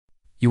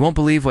You won't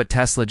believe what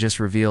Tesla just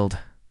revealed.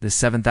 This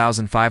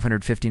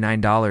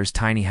 $7,559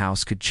 tiny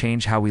house could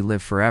change how we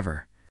live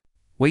forever.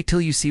 Wait till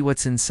you see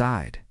what's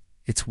inside.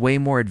 It's way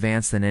more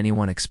advanced than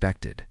anyone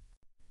expected.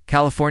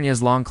 California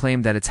has long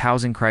claimed that its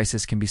housing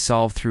crisis can be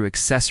solved through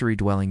accessory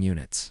dwelling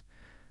units,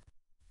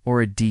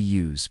 or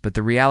ADUs, but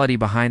the reality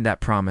behind that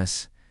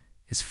promise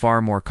is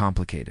far more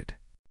complicated.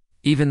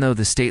 Even though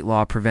the state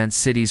law prevents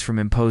cities from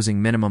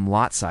imposing minimum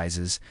lot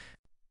sizes,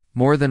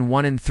 more than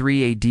 1 in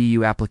 3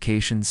 ADU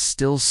applications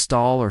still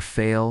stall or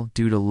fail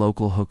due to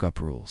local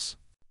hookup rules,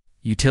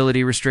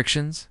 utility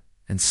restrictions,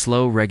 and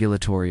slow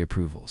regulatory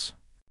approvals.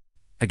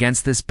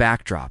 Against this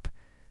backdrop,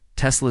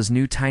 Tesla's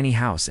new tiny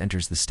house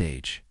enters the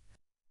stage.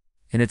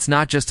 And it's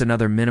not just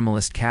another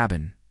minimalist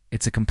cabin,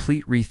 it's a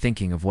complete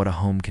rethinking of what a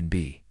home can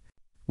be.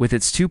 With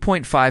its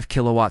 2.5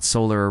 kilowatt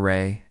solar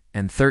array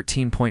and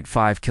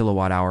 13.5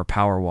 kilowatt-hour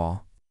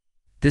Powerwall,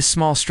 this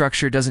small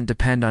structure doesn't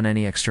depend on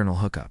any external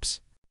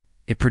hookups.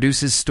 It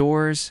produces,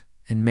 stores,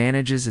 and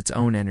manages its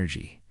own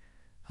energy,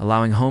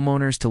 allowing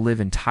homeowners to live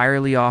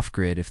entirely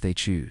off-grid if they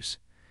choose.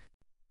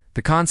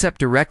 The concept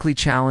directly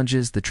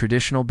challenges the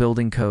traditional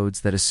building codes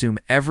that assume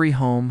every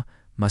home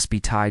must be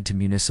tied to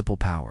municipal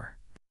power,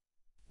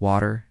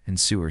 water, and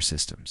sewer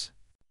systems.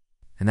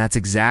 And that's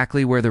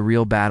exactly where the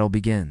real battle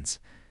begins,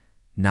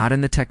 not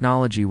in the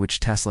technology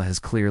which Tesla has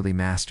clearly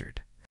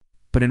mastered,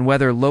 but in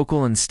whether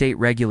local and state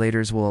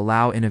regulators will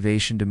allow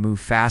innovation to move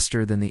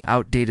faster than the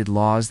outdated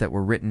laws that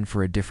were written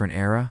for a different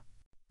era.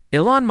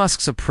 Elon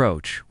Musk's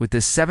approach with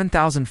this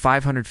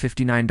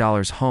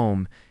 $7,559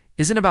 home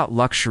isn't about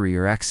luxury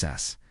or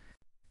excess.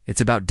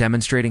 It's about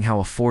demonstrating how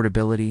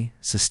affordability,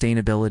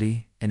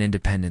 sustainability, and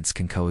independence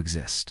can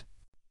coexist.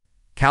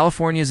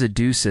 California's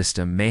ADU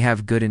system may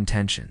have good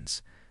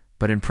intentions,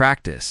 but in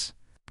practice,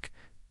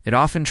 it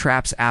often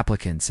traps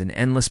applicants in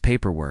endless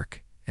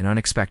paperwork and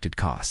unexpected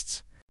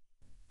costs.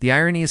 The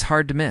irony is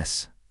hard to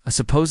miss. A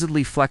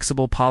supposedly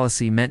flexible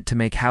policy meant to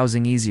make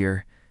housing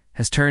easier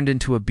has turned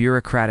into a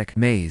bureaucratic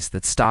maze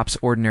that stops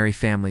ordinary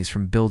families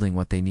from building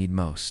what they need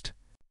most.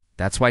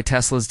 That's why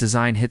Tesla's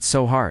design hits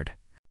so hard.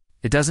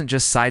 It doesn't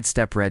just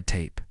sidestep red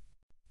tape.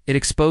 It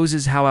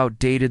exposes how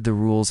outdated the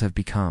rules have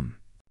become.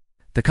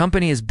 The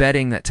company is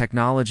betting that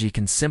technology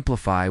can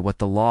simplify what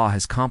the law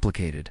has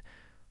complicated,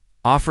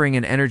 offering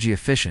an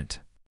energy-efficient,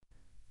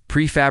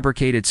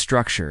 prefabricated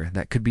structure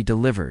that could be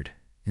delivered,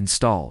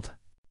 installed,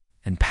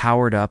 and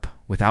powered up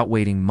without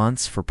waiting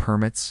months for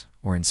permits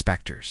or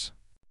inspectors.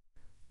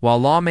 While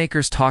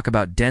lawmakers talk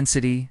about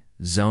density,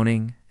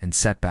 zoning, and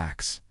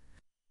setbacks,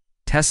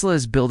 Tesla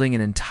is building an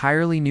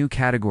entirely new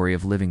category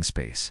of living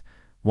space,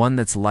 one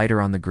that's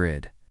lighter on the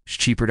grid,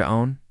 cheaper to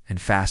own,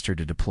 and faster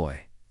to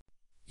deploy.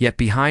 Yet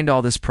behind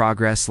all this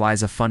progress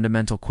lies a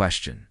fundamental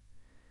question.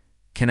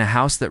 Can a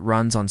house that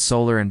runs on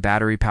solar and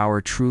battery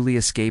power truly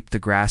escape the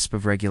grasp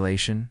of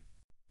regulation?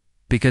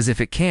 Because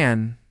if it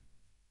can,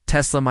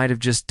 Tesla might have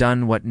just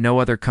done what no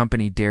other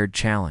company dared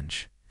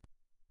challenge.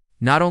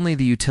 Not only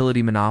the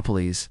utility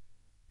monopolies,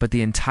 but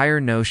the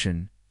entire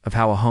notion of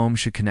how a home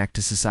should connect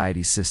to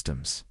society's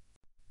systems.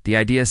 The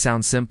idea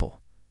sounds simple: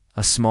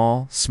 a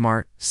small,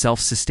 smart,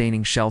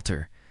 self-sustaining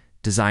shelter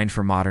designed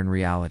for modern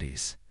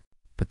realities.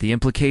 But the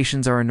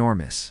implications are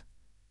enormous,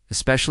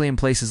 especially in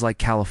places like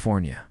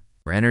California,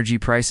 where energy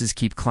prices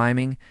keep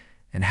climbing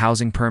and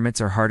housing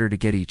permits are harder to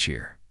get each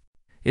year.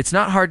 It's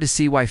not hard to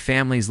see why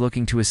families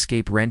looking to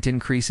escape rent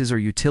increases or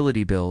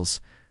utility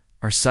bills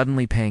are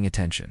suddenly paying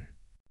attention.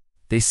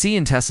 They see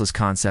in Tesla's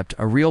concept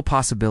a real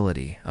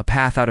possibility, a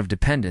path out of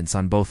dependence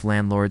on both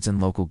landlords and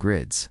local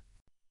grids.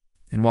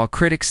 And while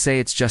critics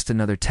say it's just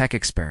another tech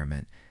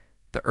experiment,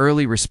 the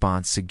early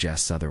response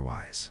suggests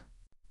otherwise.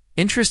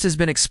 Interest has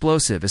been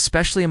explosive,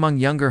 especially among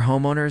younger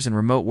homeowners and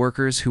remote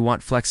workers who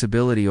want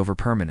flexibility over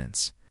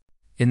permanence.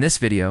 In this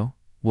video,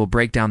 we'll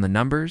break down the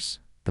numbers,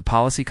 the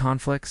policy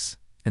conflicts,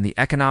 and the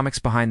economics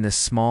behind this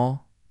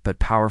small but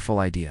powerful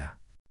idea.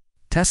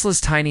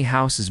 Tesla's tiny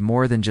house is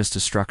more than just a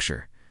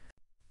structure.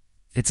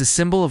 It's a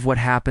symbol of what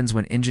happens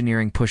when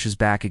engineering pushes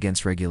back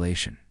against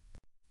regulation.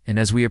 And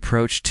as we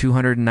approach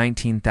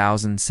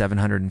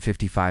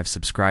 219,755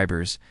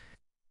 subscribers,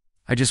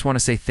 I just want to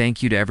say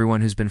thank you to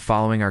everyone who's been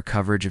following our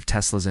coverage of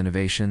Tesla's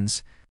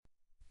innovations.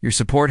 Your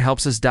support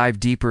helps us dive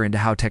deeper into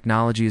how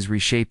technology is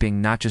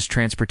reshaping not just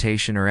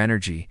transportation or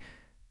energy,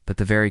 but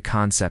the very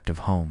concept of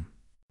home.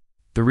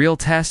 The real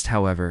test,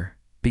 however,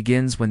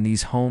 begins when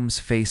these homes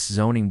face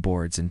zoning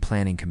boards and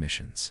planning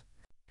commissions.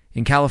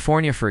 In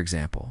California, for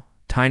example,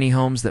 tiny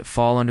homes that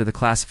fall under the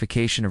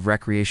classification of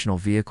recreational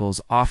vehicles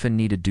often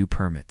need ADU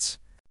permits,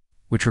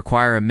 which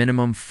require a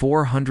minimum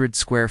 400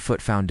 square foot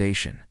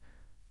foundation,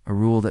 a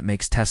rule that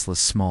makes Teslas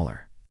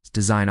smaller, its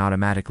design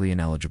automatically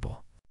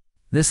ineligible.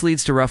 This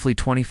leads to roughly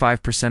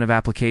 25% of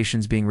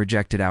applications being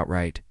rejected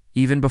outright,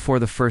 even before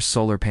the first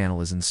solar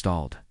panel is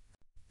installed.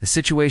 The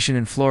situation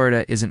in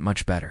Florida isn't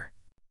much better.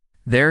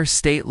 There,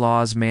 state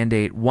laws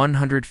mandate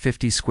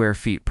 150 square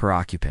feet per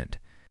occupant,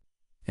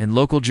 and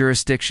local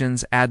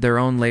jurisdictions add their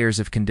own layers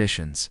of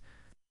conditions,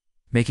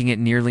 making it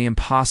nearly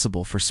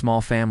impossible for small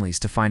families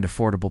to find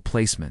affordable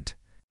placement.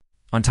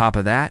 On top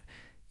of that,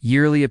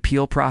 Yearly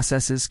appeal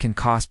processes can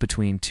cost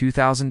between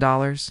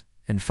 $2,000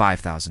 and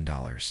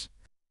 $5,000,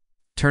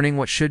 turning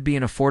what should be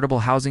an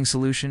affordable housing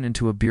solution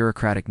into a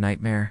bureaucratic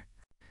nightmare.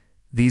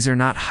 These are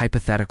not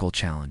hypothetical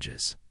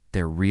challenges.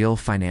 They're real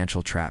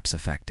financial traps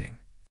affecting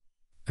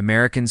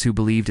Americans who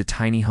believed a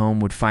tiny home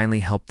would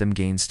finally help them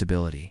gain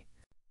stability.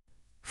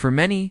 For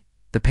many,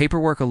 the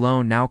paperwork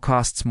alone now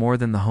costs more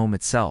than the home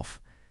itself.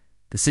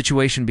 The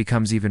situation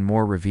becomes even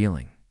more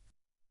revealing.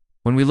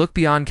 When we look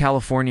beyond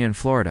California and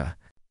Florida,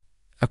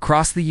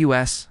 across the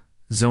U.S.,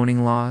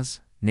 zoning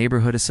laws,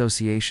 neighborhood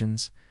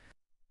associations,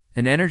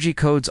 and energy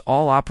codes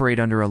all operate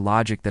under a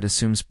logic that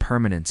assumes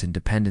permanence and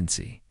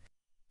dependency,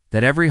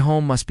 that every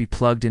home must be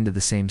plugged into the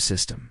same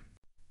system.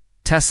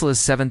 Tesla's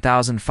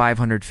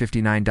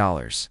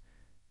 $7,559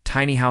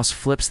 tiny house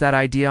flips that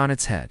idea on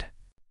its head.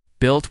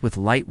 Built with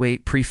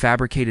lightweight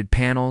prefabricated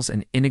panels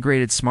and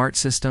integrated smart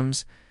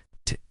systems,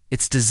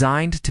 it's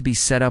designed to be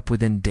set up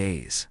within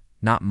days,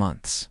 not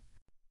months.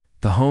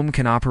 The home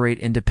can operate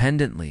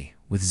independently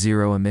with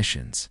zero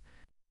emissions,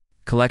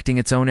 collecting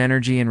its own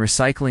energy and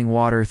recycling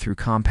water through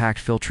compact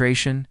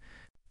filtration.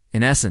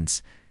 In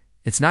essence,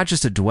 it's not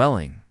just a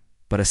dwelling,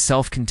 but a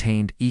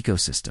self-contained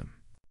ecosystem.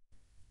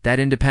 That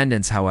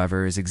independence,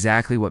 however, is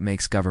exactly what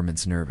makes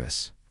governments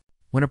nervous.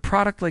 When a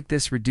product like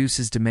this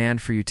reduces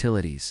demand for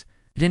utilities,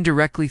 it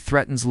indirectly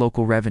threatens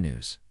local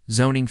revenues,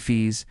 zoning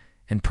fees,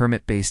 and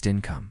permit-based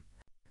income.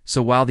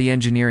 So while the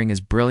engineering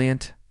is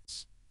brilliant,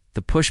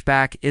 the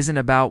pushback isn't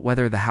about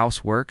whether the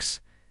house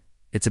works,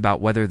 it's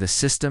about whether the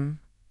system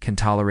can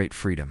tolerate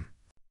freedom.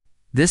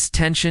 This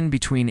tension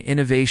between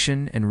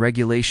innovation and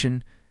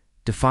regulation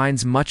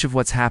defines much of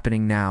what's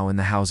happening now in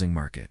the housing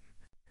market.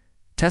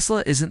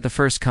 Tesla isn't the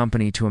first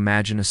company to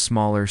imagine a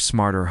smaller,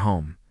 smarter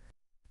home,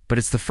 but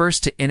it's the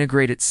first to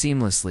integrate it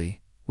seamlessly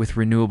with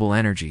renewable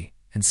energy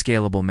and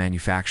scalable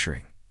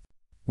manufacturing.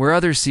 Where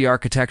others see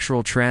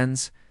architectural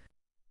trends,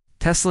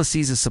 Tesla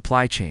sees a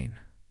supply chain,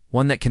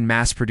 one that can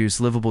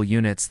mass-produce livable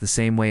units the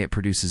same way it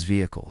produces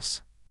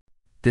vehicles.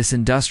 This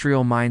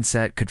industrial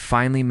mindset could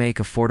finally make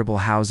affordable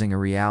housing a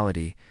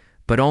reality,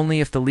 but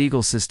only if the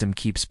legal system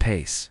keeps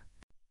pace.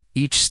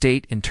 Each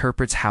state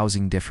interprets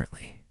housing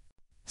differently.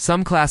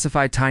 Some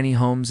classify tiny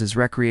homes as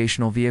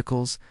recreational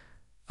vehicles,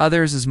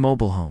 others as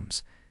mobile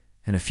homes,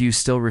 and a few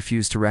still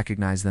refuse to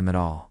recognize them at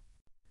all.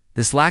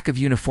 This lack of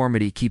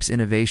uniformity keeps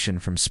innovation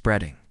from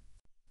spreading.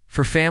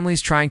 For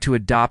families trying to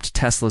adopt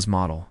Tesla's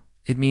model,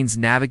 it means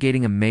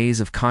navigating a maze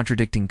of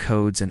contradicting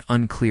codes and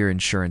unclear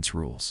insurance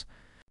rules.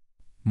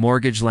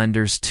 Mortgage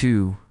lenders,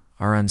 too,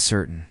 are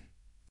uncertain.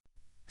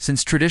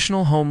 Since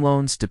traditional home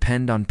loans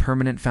depend on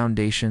permanent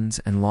foundations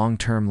and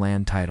long-term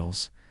land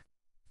titles,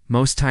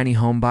 most tiny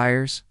home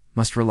buyers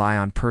must rely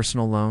on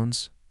personal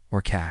loans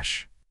or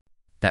cash.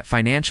 That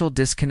financial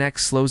disconnect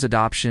slows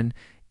adoption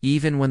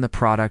even when the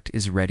product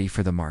is ready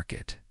for the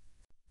market.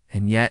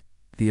 And yet,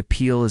 the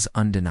appeal is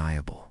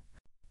undeniable.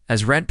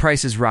 As rent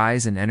prices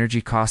rise and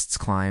energy costs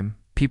climb,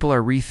 people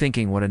are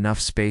rethinking what enough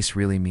space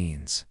really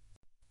means.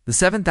 The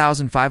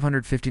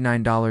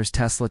 $7,559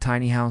 Tesla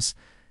tiny house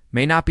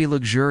may not be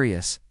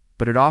luxurious,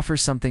 but it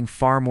offers something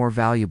far more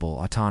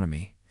valuable: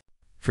 autonomy.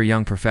 For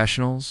young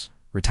professionals,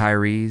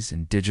 retirees,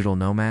 and digital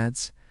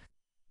nomads,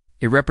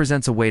 it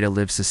represents a way to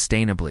live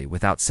sustainably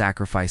without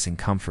sacrificing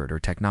comfort or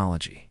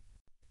technology.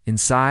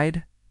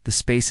 Inside, the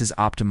space is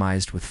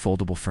optimized with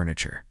foldable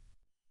furniture,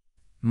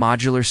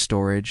 modular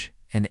storage,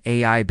 and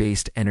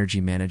AI-based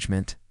energy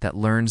management that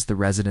learns the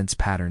residents'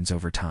 patterns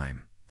over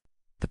time.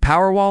 The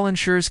Powerwall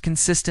ensures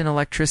consistent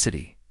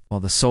electricity, while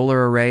the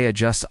solar array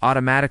adjusts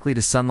automatically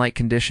to sunlight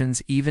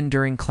conditions even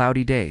during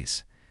cloudy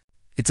days.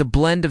 It's a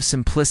blend of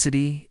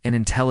simplicity and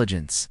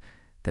intelligence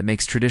that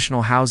makes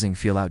traditional housing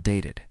feel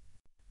outdated.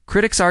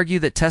 Critics argue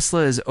that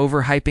Tesla is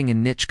overhyping a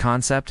niche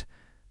concept,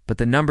 but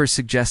the numbers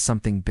suggest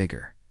something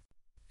bigger.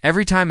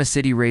 Every time a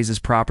city raises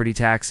property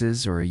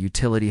taxes or a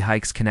utility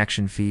hikes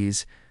connection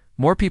fees,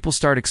 more people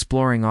start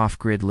exploring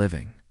off-grid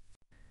living.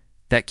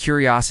 That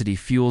curiosity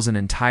fuels an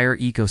entire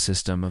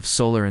ecosystem of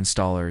solar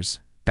installers,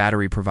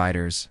 battery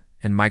providers,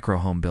 and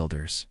micro-home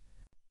builders.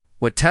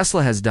 What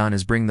Tesla has done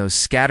is bring those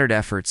scattered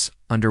efforts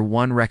under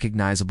one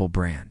recognizable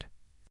brand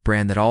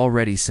that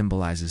already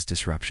symbolizes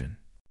disruption.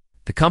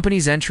 The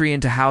company's entry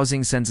into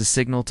housing sends a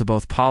signal to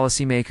both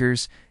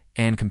policymakers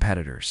and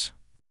competitors.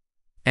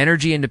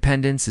 Energy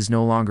independence is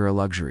no longer a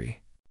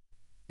luxury.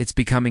 It's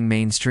becoming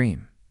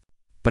mainstream.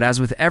 But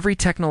as with every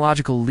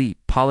technological leap,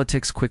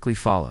 politics quickly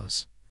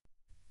follows.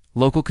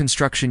 Local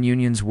construction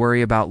unions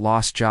worry about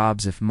lost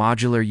jobs if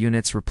modular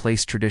units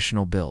replace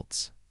traditional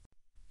builds.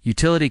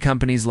 Utility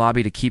companies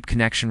lobby to keep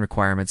connection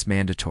requirements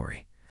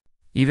mandatory.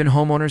 Even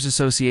homeowners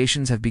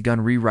associations have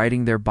begun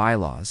rewriting their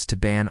bylaws to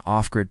ban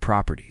off-grid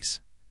properties.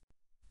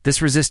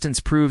 This resistance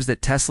proves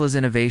that Tesla's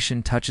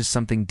innovation touches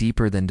something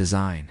deeper than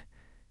design.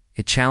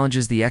 It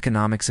challenges the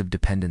economics of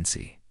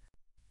dependency.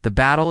 The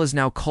battle is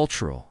now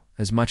cultural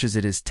as much as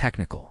it is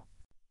technical.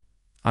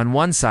 On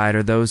one side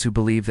are those who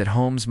believe that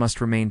homes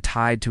must remain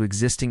tied to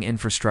existing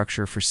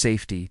infrastructure for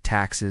safety,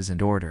 taxes,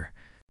 and order.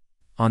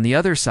 On the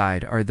other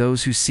side are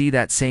those who see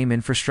that same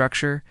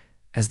infrastructure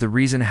as the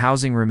reason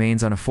housing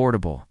remains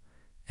unaffordable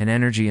and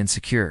energy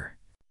insecure.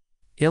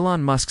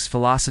 Elon Musk's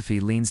philosophy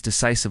leans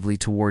decisively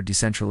toward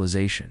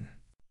decentralization.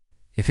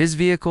 If his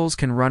vehicles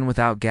can run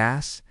without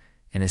gas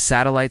and his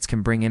satellites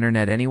can bring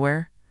internet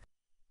anywhere,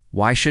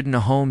 why shouldn't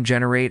a home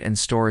generate and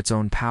store its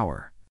own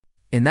power?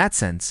 In that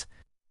sense,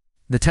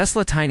 the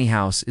Tesla tiny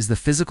house is the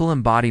physical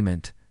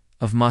embodiment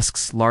of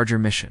Musk's larger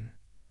mission,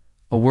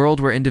 a world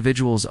where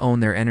individuals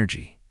own their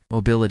energy,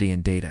 mobility,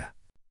 and data.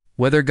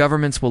 Whether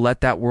governments will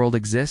let that world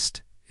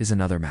exist is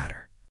another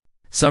matter.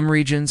 Some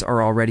regions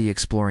are already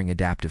exploring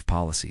adaptive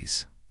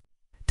policies,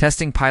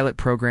 testing pilot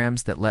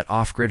programs that let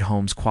off-grid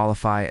homes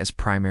qualify as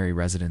primary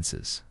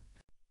residences.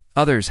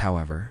 Others,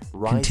 however,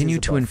 continue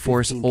to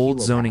enforce old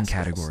zoning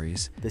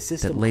categories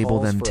that label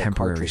them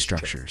temporary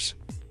structures,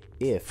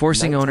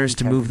 forcing owners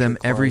to move them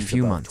every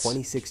few months.